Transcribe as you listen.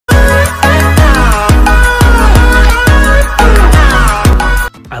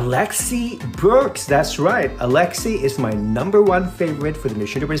Alexie Brooks. That's right. Alexie is my #1 favorite for the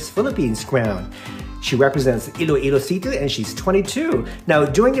Miss Universe Philippines crown. She represents Iloilo City and she's 22. Now,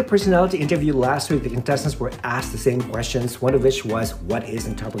 during the personality interview last week, the contestants were asked the same questions, one of which was, what is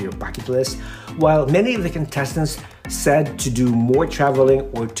on top of your bucket list? While many of the contestants said to do more traveling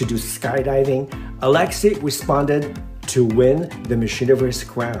or to do skydiving, Alexie responded to win the Miss Universe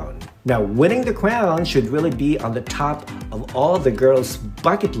crown. Now, winning the crown should really be on the top of all the girls'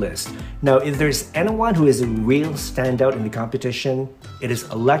 bucket list. Now, if there's anyone who is a real standout in the competition, it is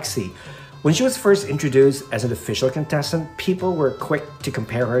Alexie. When she was first introduced as an official contestant, people were quick to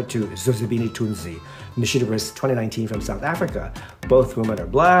compare her to Zozibini Tunzi, Miss Universe 2019 from South Africa. Both women are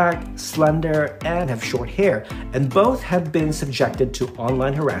black, slender, and have short hair, and both have been subjected to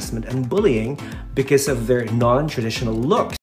online harassment and bullying because of their non-traditional looks.